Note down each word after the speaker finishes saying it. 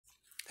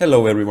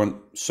Hello everyone,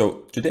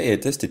 so today I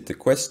tested the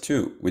Quest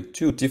 2 with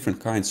two different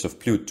kinds of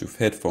Bluetooth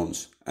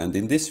headphones, and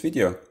in this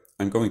video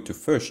I'm going to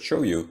first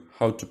show you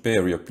how to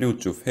pair your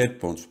Bluetooth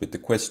headphones with the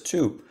Quest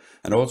 2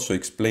 and also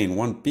explain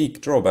one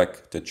big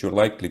drawback that you're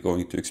likely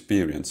going to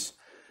experience.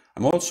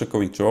 I'm also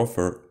going to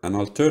offer an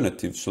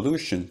alternative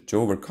solution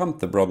to overcome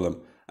the problem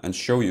and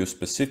show you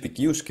specific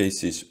use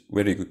cases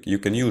where you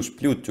can use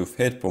Bluetooth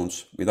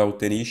headphones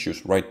without any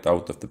issues right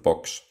out of the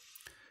box.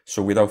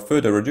 So without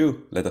further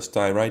ado, let us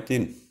dive right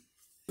in.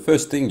 The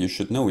first thing you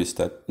should know is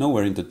that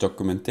nowhere in the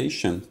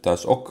documentation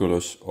does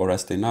Oculus, or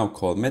as they now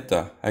call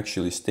Meta,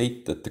 actually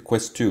state that the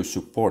Quest 2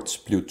 supports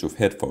Bluetooth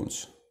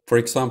headphones. For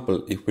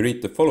example, if we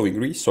read the following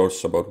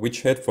resource about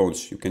which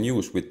headphones you can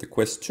use with the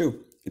Quest 2,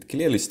 it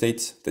clearly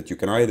states that you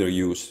can either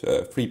use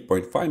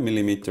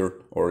 3.5mm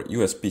or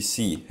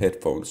USB-C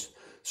headphones,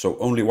 so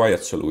only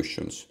wired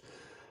solutions.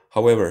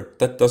 However,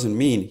 that doesn't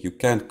mean you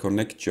can't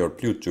connect your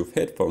Bluetooth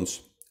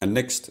headphones, and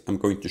next I'm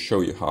going to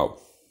show you how.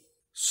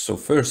 So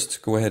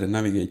first, go ahead and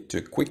navigate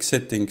to Quick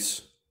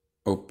Settings,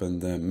 open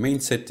the Main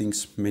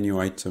Settings menu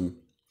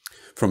item.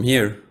 From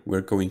here,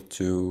 we're going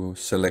to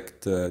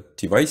select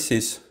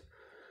Devices,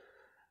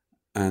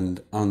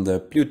 and on the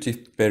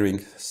Bluetooth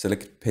pairing,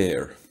 select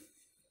Pair.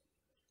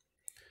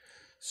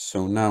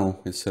 So now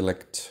we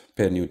select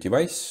Pair New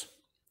Device.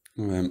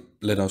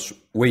 Let us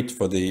wait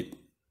for the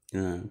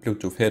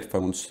Bluetooth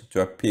headphones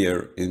to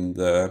appear in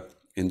the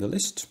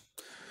list.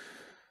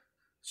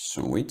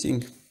 So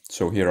waiting.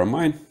 So here are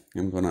mine.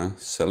 I'm gonna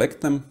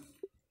select them,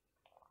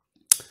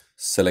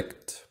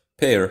 select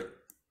pair,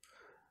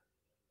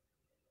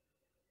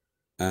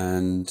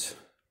 and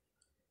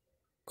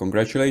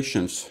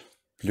congratulations,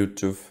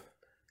 Bluetooth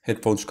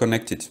headphones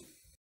connected.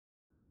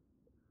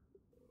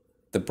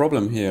 The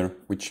problem here,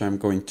 which I'm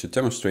going to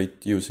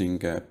demonstrate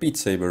using Beat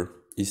Saber,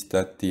 is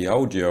that the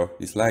audio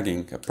is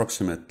lagging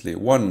approximately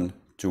 1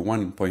 to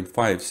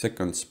 1.5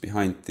 seconds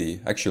behind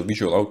the actual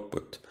visual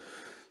output.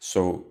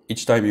 So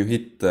each time you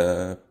hit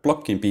the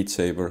block in Beat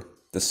Saber,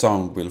 the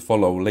sound will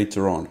follow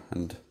later on,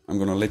 and I'm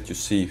gonna let you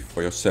see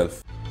for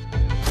yourself.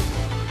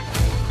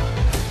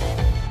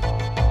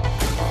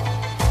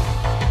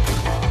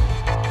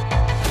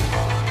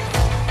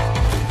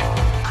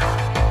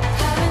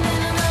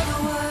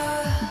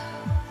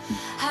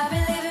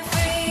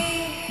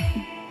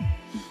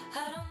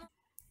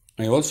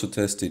 I also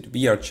tested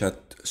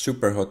VRChat,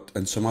 Superhot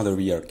and some other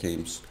VR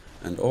games,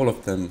 and all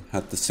of them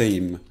had the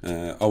same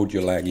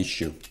audio lag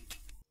issue.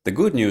 The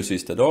good news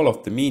is that all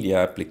of the media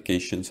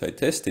applications I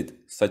tested,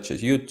 such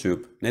as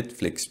YouTube,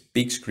 Netflix,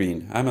 Big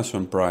Screen,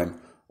 Amazon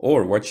Prime,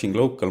 or watching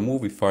local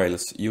movie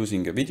files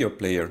using a video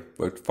player,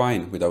 worked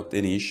fine without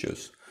any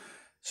issues.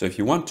 So if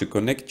you want to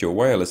connect your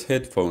wireless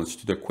headphones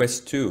to the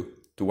Quest 2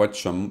 to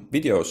watch some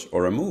videos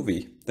or a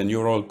movie, then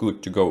you're all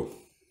good to go.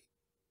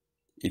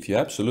 If you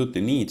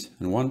absolutely need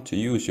and want to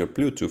use your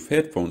Bluetooth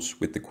headphones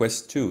with the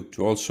Quest 2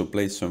 to also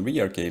play some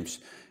VR games,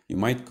 you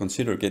might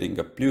consider getting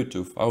a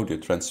Bluetooth audio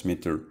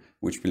transmitter,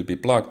 which will be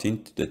plugged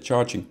into the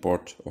charging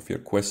port of your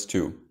Quest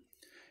 2.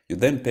 You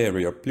then pair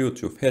your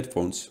Bluetooth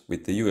headphones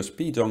with the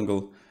USB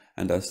dongle,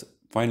 and as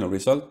final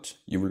result,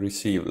 you will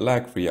receive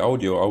lag-free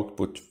audio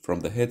output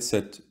from the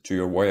headset to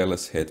your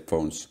wireless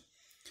headphones.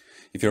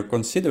 If you're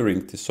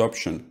considering this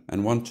option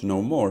and want to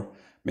know more,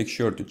 make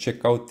sure to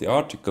check out the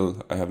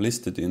article I have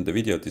listed in the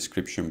video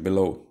description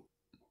below.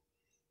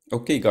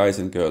 Okay guys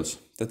and girls,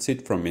 that's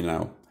it from me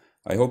now.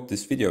 I hope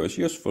this video is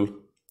useful.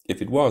 If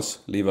it was,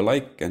 leave a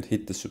like and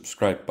hit the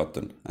subscribe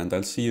button, and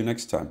I'll see you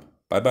next time.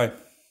 Bye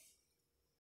bye.